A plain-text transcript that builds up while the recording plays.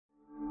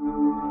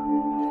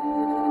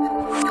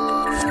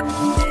Hello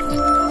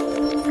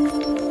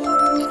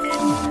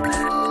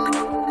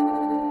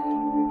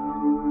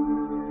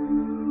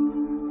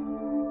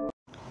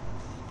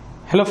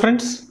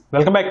friends,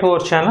 welcome back to our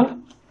channel.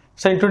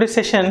 So in today's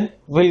session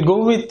we'll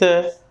go with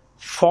the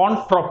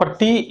font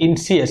property in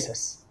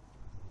CSS.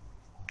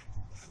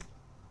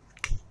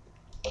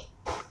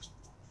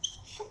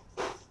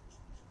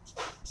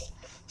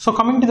 So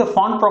coming to the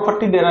font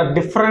property, there are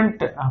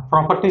different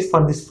properties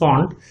for this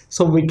font.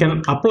 So we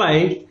can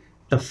apply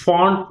the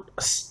font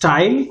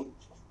style,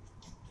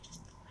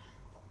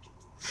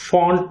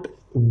 font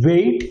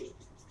weight,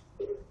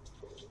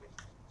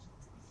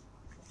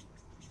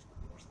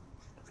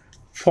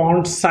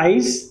 font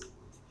size,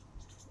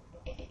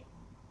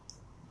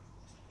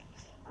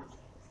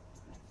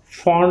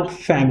 font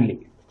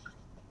family.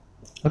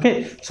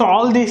 Okay, so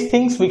all these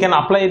things we can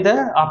apply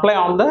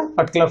on the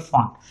particular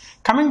font.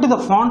 Coming to the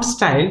font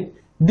style,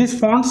 this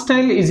font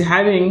style is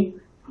having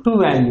three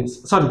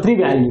values.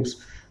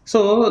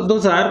 So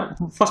those are,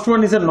 first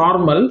one is a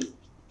normal,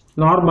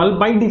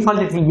 by default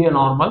it will be a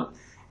normal,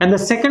 and the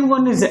second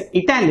one is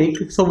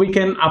italic, so we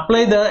can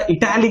apply the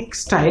italic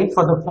style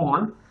for the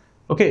font.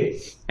 Okay,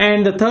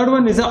 and the third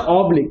one is a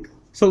oblique,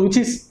 so which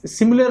is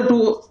similar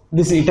to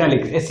this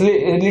italic. A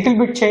little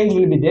bit change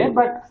will be there,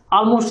 but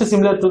almost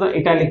similar to the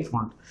italic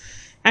font.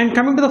 And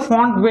coming to the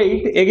font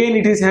weight, again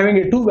it is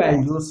having two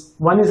values.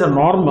 One is a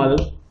normal,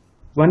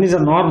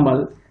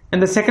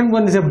 and the second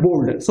one is a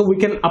bold. So we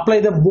can apply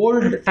the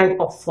bold type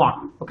of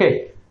font.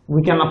 Okay,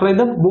 we can apply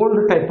the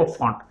bold type of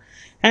font.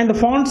 And the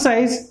font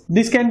size,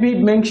 this can be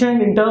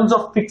mentioned in terms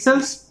of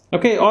pixels.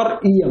 Okay,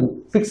 or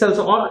pixels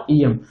or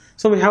em.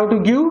 So we have to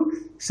give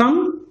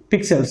some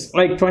pixels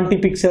like 20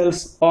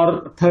 pixels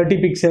or 30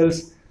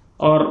 pixels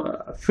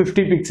or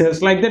 50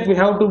 pixels, like that we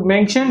have to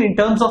mention in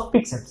terms of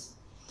pixels.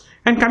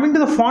 And coming to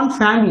the font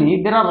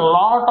family, there are a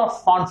lot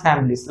of font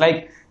families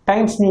like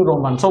Times New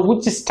Roman. So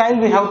which style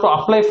we have to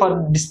apply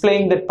for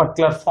displaying that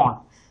particular font.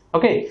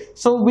 Okay,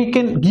 so we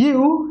can give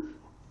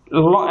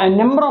a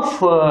number of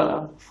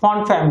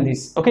font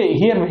families. Okay,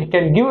 here we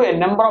can give a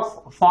number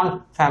of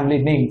font family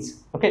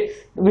names. Okay,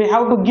 we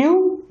have to give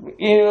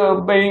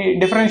by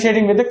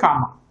differentiating with the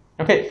comma.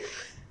 Okay,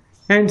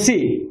 and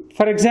see,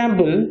 for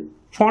example,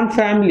 font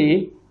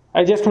family,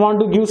 I just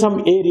want to give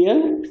some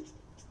Arial.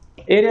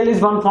 Arial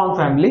is one font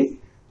family,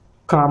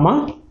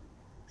 comma,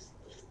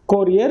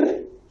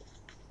 Courier,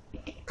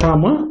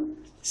 comma,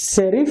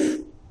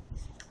 Serif,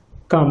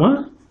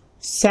 comma,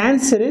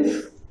 sans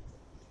serif.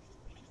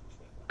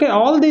 Okay,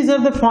 all these are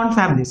the font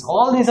families.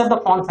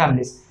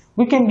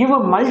 We can give a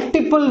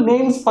multiple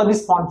names for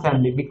this font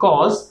family,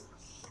 because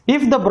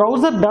if the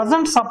browser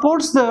doesn't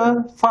support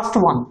the first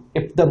one,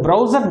 if the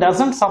browser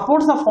doesn't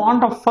support the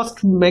font of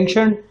first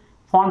mentioned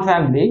font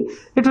family,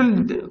 it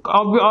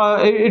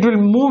will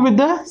move with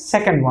the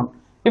second one.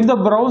 If the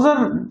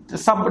browser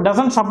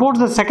doesn't support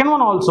the second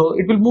one also,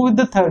 it will move with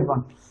the third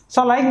one.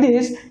 So like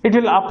this, it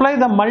will apply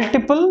the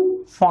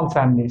multiple font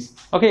families.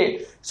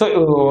 Okay,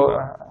 so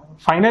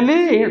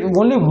finally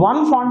only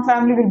one font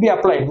family will be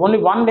applied, only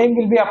one name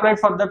will be applied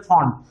for that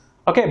font.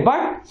 Okay,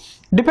 but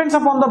depends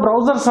upon the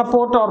browser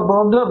support or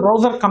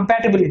browser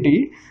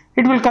compatibility,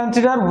 it will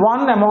consider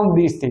one among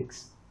these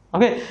things.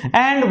 Okay,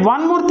 and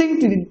one more thing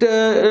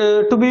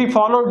to be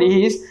followed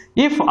is,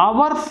 if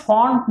our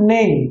font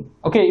name,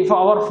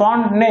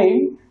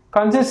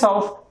 consists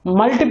of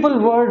multiple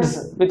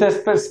words with a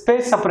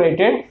space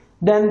separated,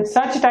 then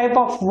such type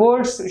of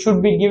words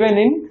should be given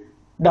in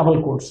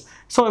double quotes.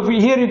 So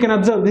here you can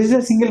observe, this is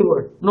a single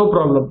word, no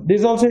problem.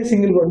 This is also a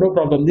single word, no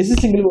problem. This is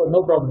a single word,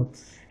 no problem.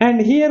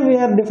 And here we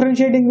are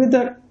differentiating with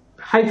a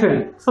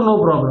hyphen, so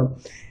no problem.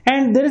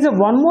 And there is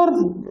one more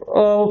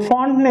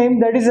font name,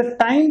 that is a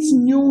Times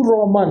New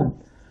Roman.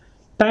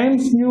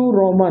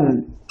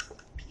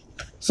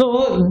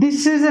 So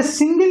this is a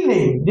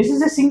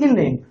single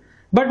name.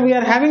 But we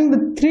are having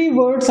the three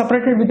words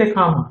separated with a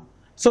comma.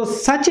 So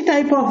such a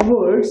type of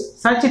words,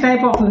 such a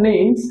type of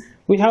names,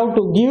 we have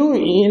to give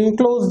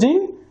enclosed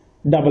in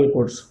double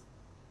quotes.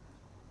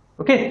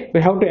 Okay, we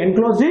have to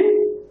enclose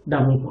in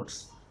double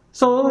quotes.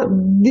 So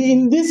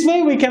in this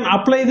way we can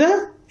apply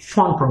the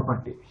font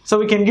property. So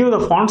we can give the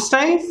font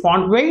style,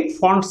 font weight,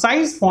 font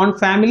size, font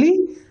family,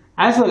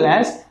 as well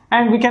as,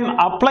 and we can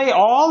apply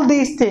all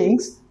these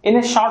things in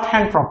a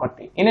shorthand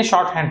property.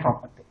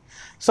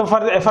 So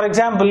for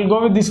example,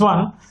 go with this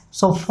one.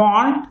 So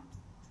font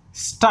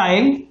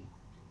style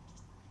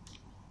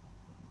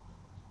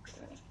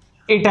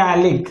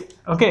italic,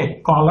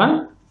 okay,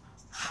 colon,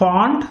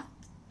 font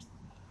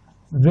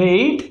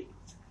weight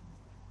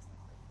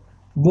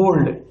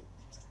bold,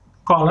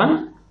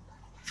 colon,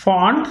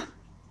 font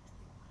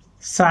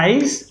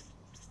size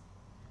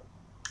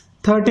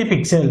 30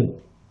 pixel,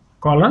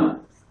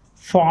 colon,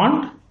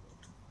 font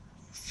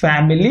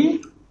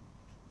family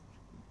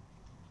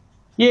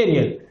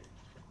Arial.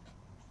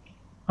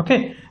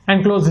 Okay,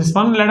 and close this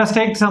one. Let us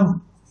take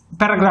some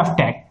paragraph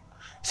tag.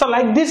 So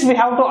like this we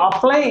have to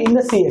apply in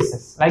the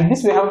CSS.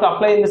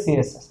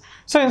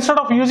 So instead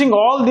of using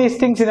all these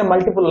things in a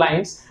multiple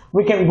lines,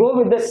 we can go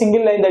with the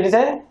single line, that is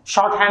a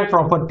shorthand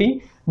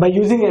property, by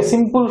using a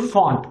simple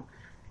font.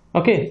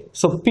 Okay,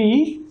 so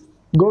P,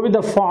 go with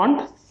the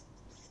font,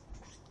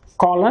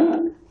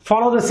 colon,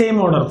 follow the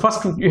same order.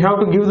 First you have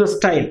to give the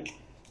style.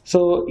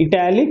 So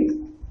italic,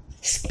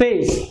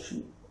 space,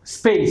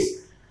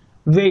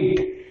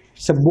 weight,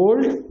 so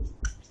bold,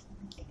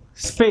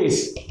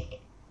 space,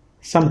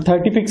 some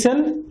 30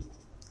 pixel,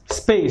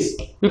 space.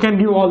 You can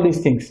give all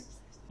these things.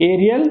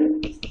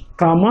 Arial,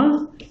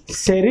 comma,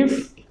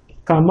 serif,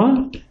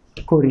 comma,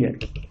 courier.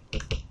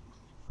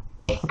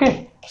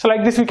 Okay, so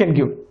like this we can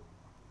give.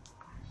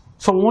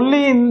 So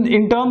only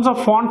in terms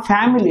of font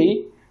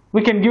family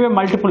we can give a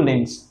multiple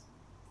names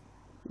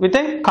with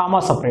a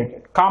comma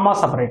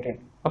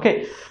separated.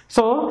 Okay,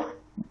 so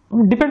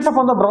depends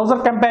upon the browser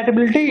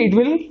compatibility, it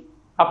will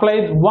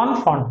apply one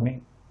font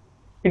name.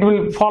 It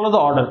will follow the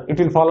order.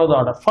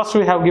 First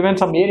we have given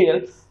some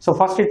Arial, so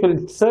first it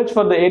will search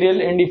for the Arial,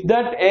 and if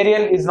that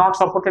Arial is not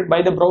supported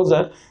by the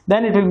browser,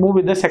 then it will move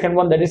with the second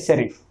one, that is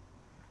serif.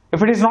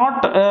 If it is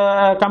not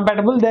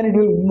compatible, then it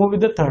will move with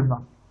the third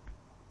one,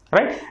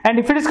 right? And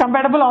if it is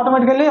compatible,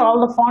 automatically all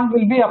the font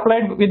will be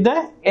applied with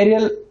the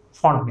Arial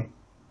font name.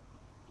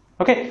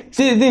 Okay,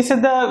 see, this is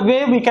the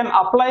way we can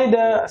apply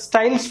the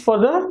styles for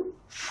the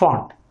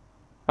font.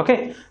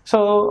 Okay,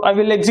 so I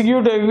will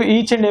execute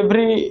each and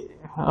every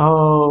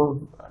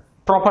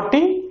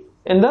property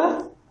in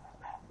the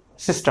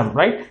system,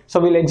 right? So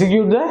we'll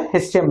execute the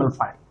HTML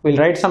file. We'll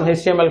write some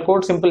HTML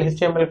code, simple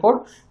HTML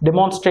code,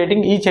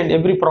 demonstrating each and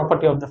every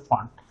property of the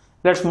font.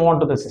 Let's move on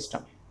to the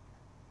system.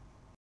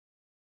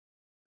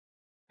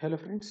 Hello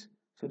friends,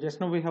 so just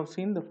now we have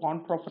seen the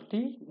font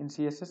property in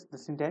CSS, the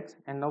syntax,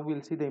 and now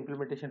we'll see the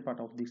implementation part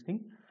of this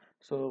thing.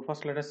 So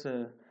first let us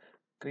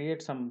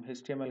create some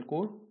HTML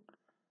code.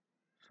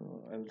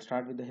 So I will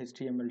start with the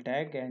HTML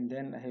tag, and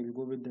then I will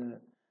go with the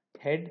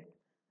head,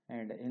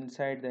 and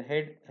inside the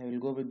head I will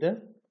go with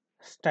the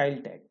style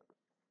tag.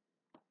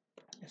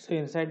 So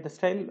inside the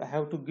style I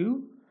have to give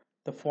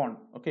the font,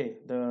 okay,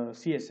 the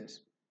CSS.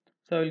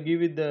 So I will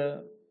give it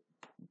the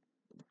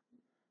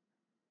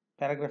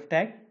paragraph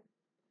tag.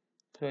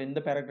 So in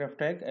the paragraph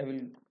tag I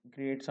will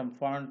create some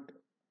font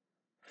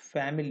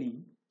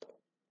family,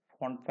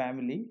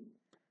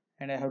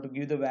 and I have to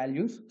give the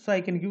values. So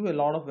I can give a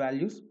lot of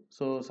values,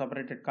 so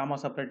separated, comma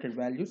separated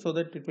values, so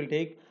that it will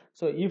take.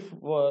 So if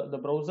the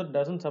browser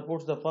doesn't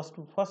support the first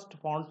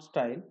font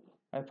style,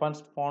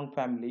 first font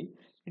family,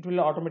 it will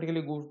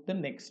automatically go to the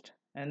next,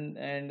 and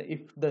if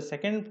the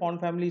second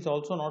font family is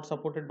also not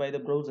supported by the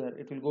browser,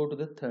 it will go to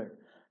the third.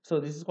 So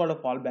this is called a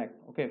fallback.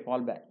 Okay,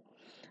 fallback.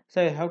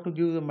 So I have to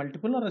give a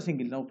multiple or a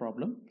single, no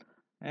problem,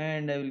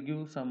 and I will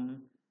give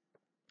some.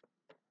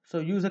 So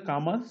use a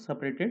comma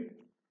separated.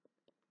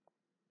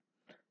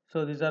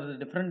 So these are the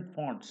different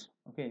fonts,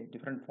 okay,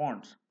 different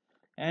fonts.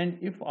 And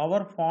if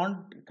our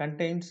font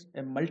contains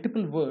a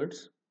multiple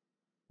words,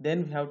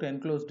 then we have to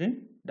enclose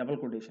in double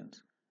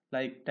quotations,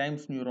 like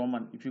Times New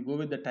Roman. If you go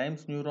with the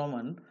Times New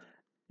Roman,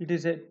 it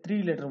is a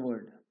 3-letter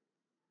word,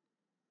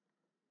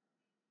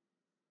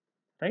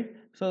 right?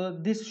 So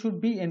this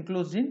should be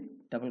enclosed in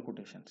double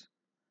quotations.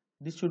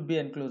 This should be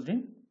enclosed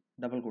in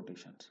double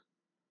quotations,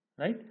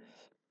 right?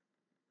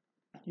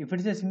 If it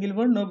is a single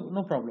word,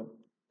 no problem.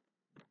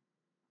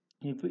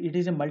 If it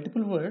is a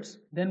multiple words,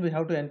 then we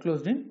have to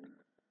enclose in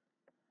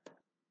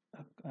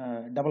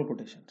double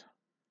quotations,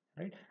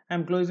 right?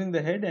 I'm closing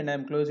the head, and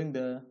I'm closing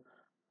the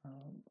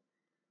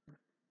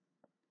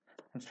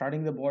I'm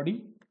starting the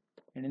body,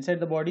 and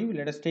inside the body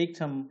let us take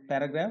some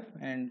paragraph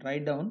and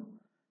write down.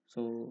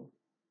 So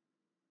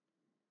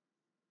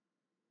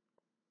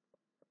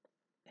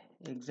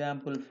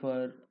example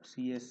for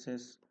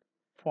CSS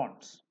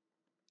fonts,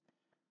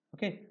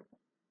 okay,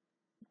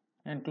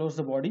 and close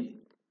the body,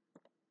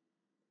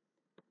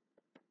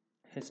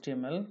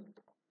 HTML,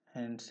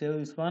 and save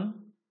this one.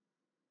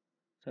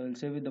 So I will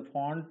save with the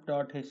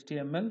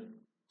font.html.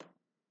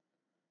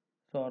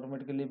 So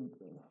automatically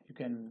you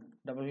can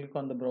double click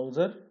on the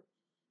browser.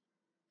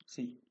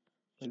 See,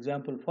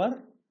 example for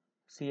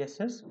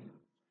CSS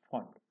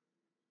font.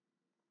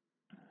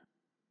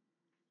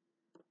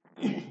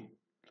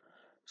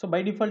 So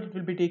by default it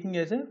will be taking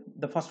as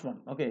the first one,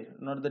 okay,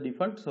 not the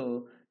default.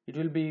 So it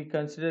will be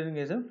considering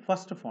as a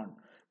first font.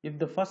 If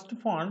the first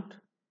font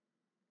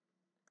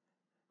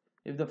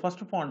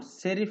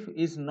serif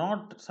is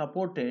not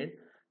supported,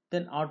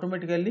 then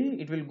automatically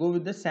it will go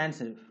with the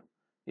sans serif.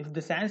 If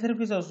the sans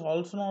serif is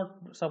also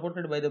not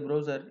supported by the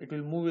browser, it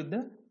will move with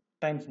the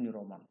Times New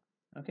Roman.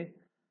 Okay,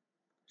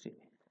 see,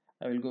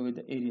 I will go with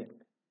the Arial.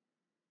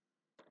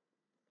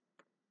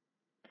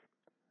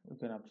 You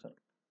can observe.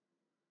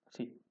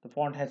 See, the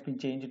font has been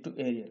changed to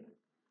Arial,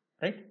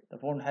 right? The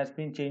font has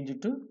been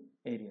changed to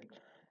Arial,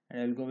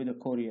 and I will go with the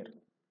Courier.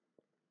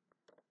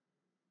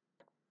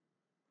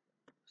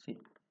 See,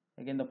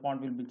 again the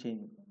font will be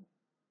changing.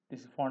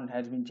 This font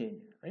has been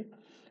changed, right?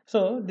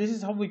 So this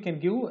is how we can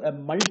give a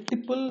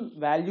multiple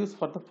values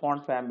for the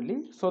font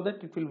family, so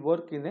that it will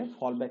work in a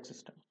fallback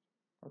system.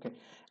 Okay,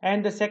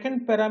 and the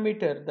second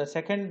parameter, the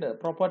second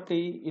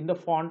property in the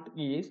font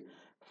is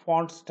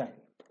font style.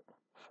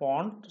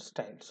 Font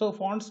style. So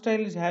font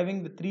style is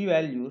having the three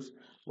values.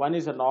 One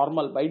is a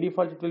normal. By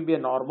default it will be a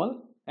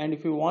normal, and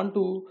if you want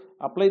to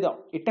apply the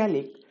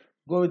italic,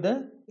 go with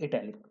the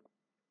italic.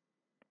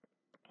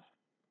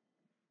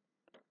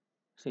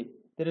 See,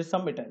 there is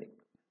some italic.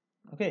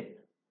 Okay,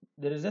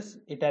 there is this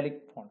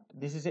italic font.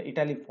 This is a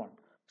italic font,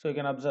 so you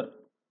can observe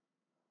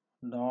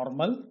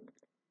normal.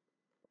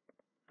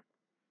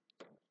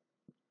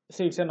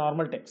 See, it's a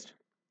normal text.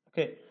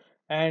 Okay,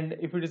 and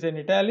if it is an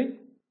italic,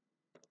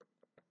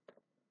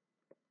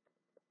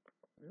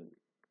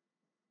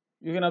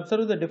 you can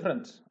observe the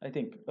difference, I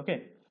think.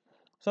 Okay,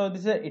 so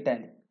this is a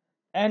italic,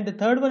 and the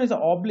third one is a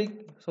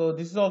oblique. So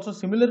this is also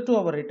similar to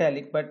our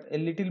italic but a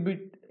little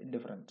bit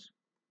different.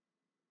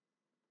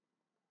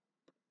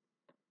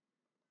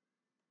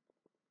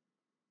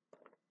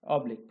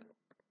 Oblique,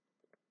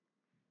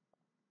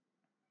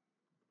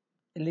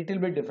 a little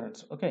bit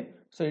difference. Okay,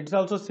 so it's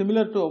also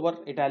similar to our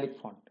italic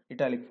font.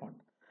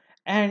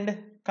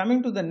 And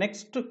coming to the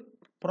next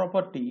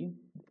property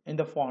in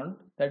the font,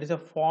 that is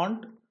a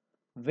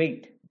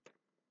weight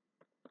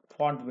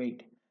font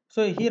weight.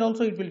 So here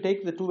also it will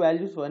take the two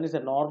values. One is a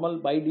normal.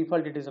 By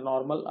default it is a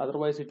normal,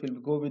 otherwise it will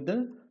go with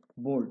the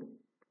bold.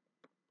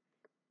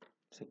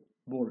 See,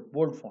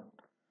 bold font.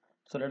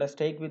 So let us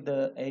take with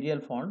the Arial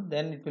font,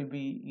 then it will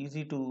be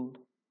easy to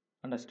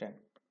understand.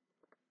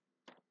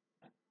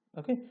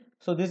 Okay,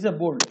 so this is a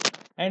bold,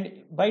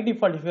 and by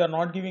default if you are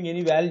not giving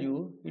any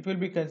value, it will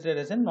be considered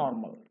as a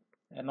normal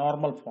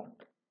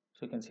font.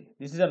 So you can see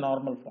this is a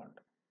normal font,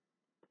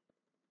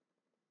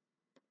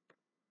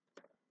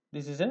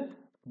 this is a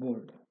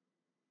bold.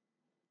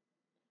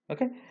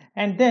 Okay,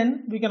 and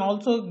then we can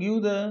also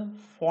give the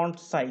font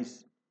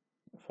size.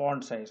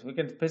 We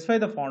can specify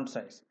the font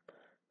size.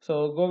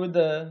 So go with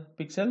the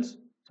pixels,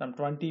 some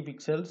 20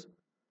 pixels,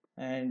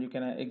 and you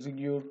can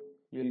execute,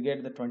 you will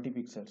get the 20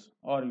 pixels,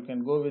 or you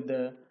can go with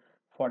the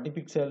 40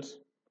 pixels,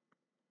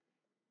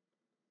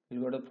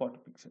 you'll go to 40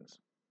 pixels.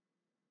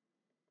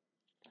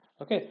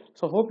 Okay,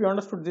 so hope you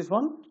understood this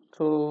one.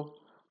 So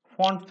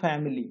font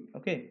family.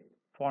 Okay,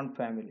 font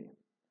family.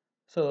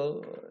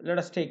 So let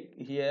us take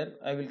here,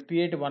 I will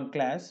create one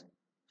class.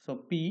 So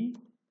p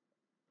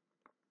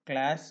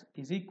class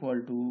is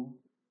equal to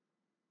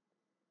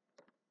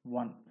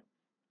 1.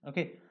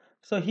 Okay,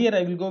 so here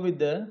I will go with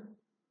the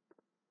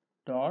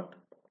dot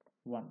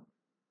 1.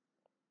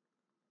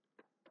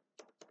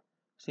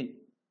 See,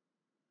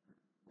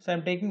 so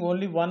I'm taking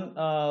only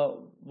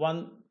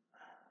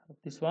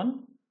this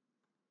one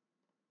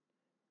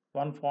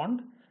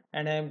font,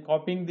 and I am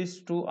copying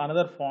this to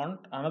another font,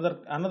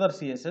 another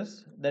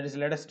CSS, that is,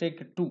 let us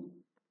take 2,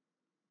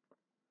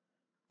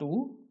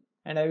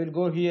 and I will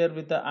go here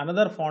with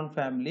another font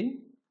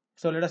family.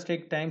 So let us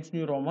take Times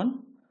New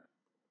Roman.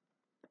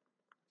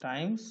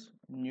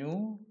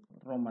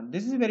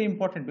 This is very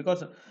important,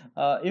 because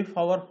if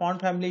our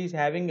font family is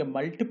having a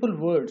multiple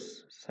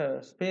words,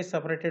 space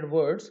separated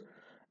words,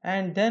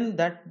 and then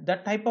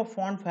that type of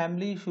font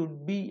family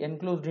should be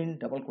enclosed in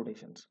double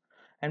quotations.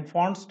 And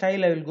font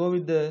style, I will go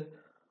with the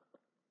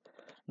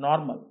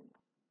normal,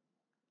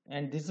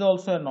 and this is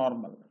also a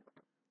normal.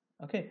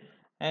 Okay,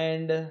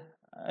 and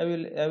I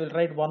will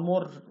write one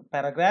more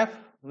paragraph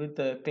with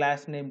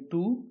class name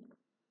 2.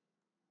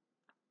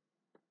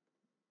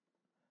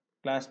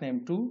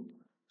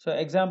 So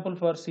example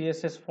for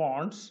CSS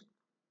fonts,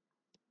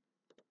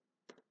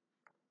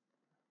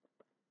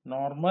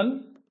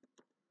 normal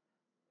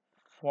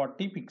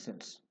 40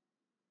 pixels.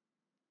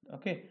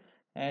 Okay,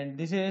 and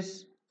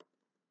this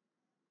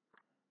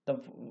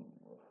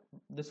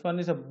one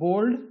is a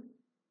bold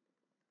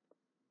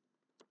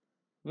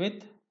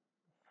with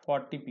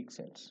 40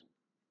 pixels.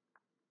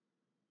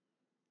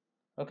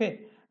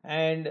 Okay,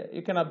 and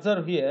you can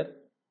observe here,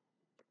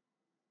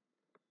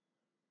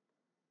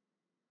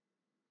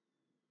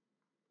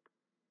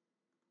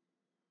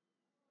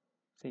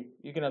 see,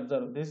 you can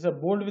observe this is a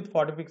bold with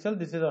 40 pixels,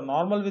 this is a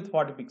normal with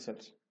 40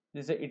 pixels,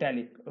 this is a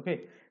italic.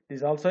 Okay, this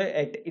is also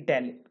a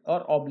italic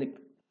or oblique,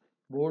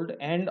 bold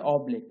and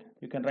oblique.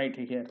 You can write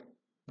here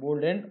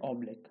bold and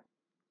oblique.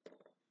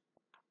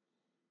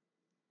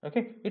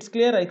 Okay, it's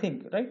clear, I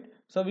think, right?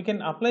 So we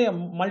can apply a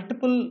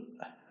multiple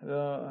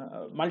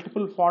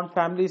font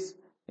families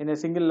in a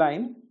single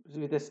line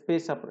with a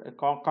space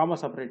comma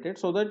separated,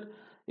 so that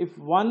if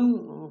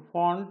one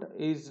font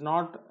is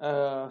not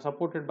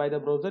supported by the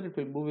browser, it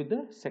will move with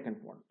the second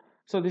font.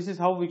 So this is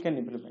how we can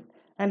implement.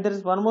 And there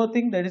is one more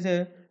thing, that is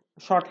a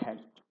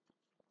shorthand.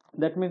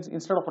 That means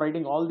instead of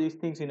writing all these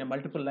things in a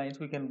multiple lines,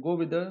 we can go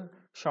with the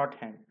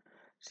shorthand.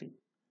 See,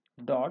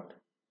 dot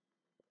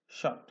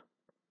short.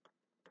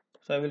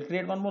 So I will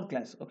create one more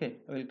class. Okay,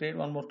 I will create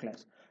one more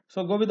class.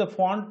 So go with the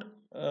font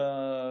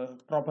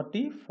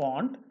property,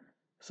 font.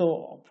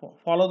 So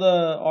follow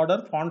the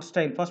order, font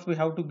style. First we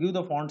have to give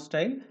the font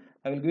style.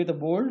 I will give the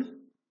bold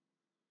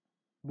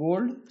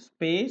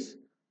space,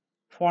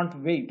 font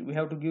weight. We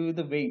have to give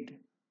the weight.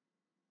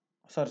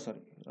 Sorry.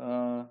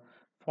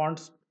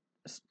 Font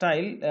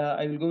style,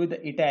 I will go with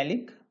the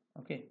italic.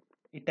 Okay,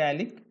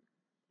 italic.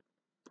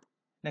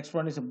 Next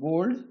one is a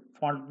bold,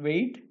 font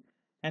weight,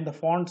 and the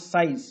font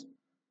size,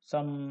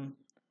 some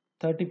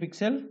 30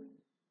 pixel,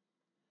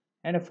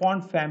 and a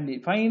font family.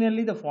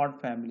 Finally, the font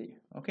family.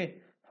 Okay,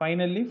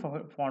 finally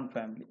for font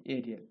family,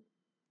 Arial.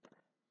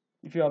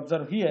 If you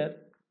observe here,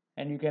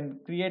 and you can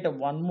create a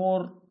one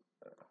more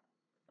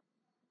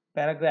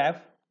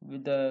paragraph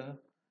with the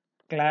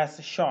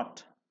class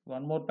short.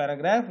 One more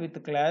paragraph with the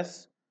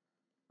class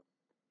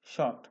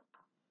short.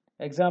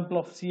 Example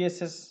of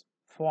CSS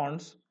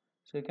fonts.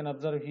 So you can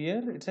observe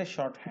here, it's a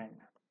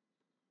shorthand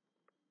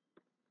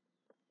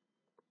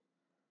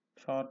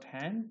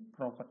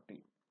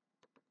property.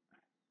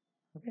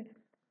 Okay,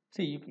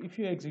 see, if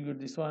you execute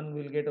this one,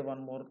 we'll get a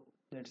one more.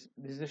 This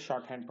is a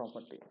shorthand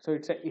property. So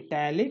it's a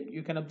italic.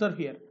 You can observe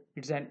here,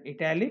 it's an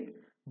italic,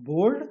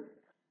 bold,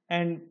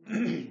 and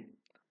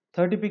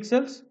 30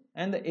 pixels,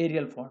 and the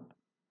Arial font.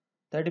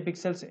 30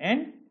 pixels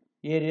and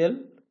Arial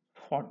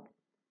font.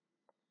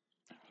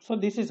 So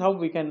this is how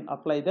we can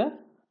apply the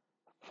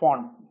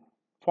font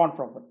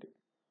property,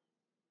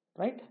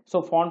 right?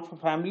 So font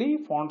family,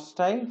 font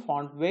style,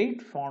 font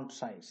weight, font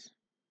size.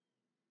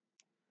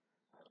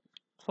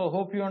 So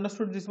hope you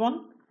understood this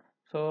one.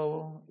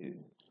 So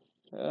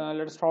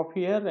let's stop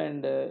here,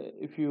 and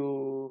if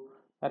you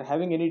are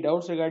having any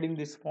doubts regarding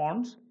these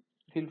fonts,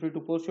 feel free to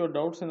post your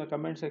doubts in the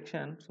comment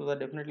section, so that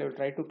definitely I will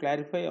try to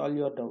clarify all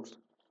your doubts.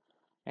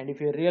 And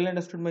if you really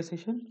understood my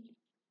session,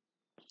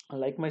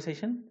 like my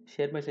session,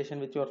 share my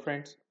session with your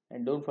friends,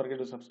 and don't forget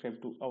to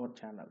subscribe to our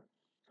channel.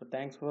 So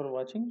thanks for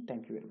watching.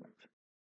 Thank you very much.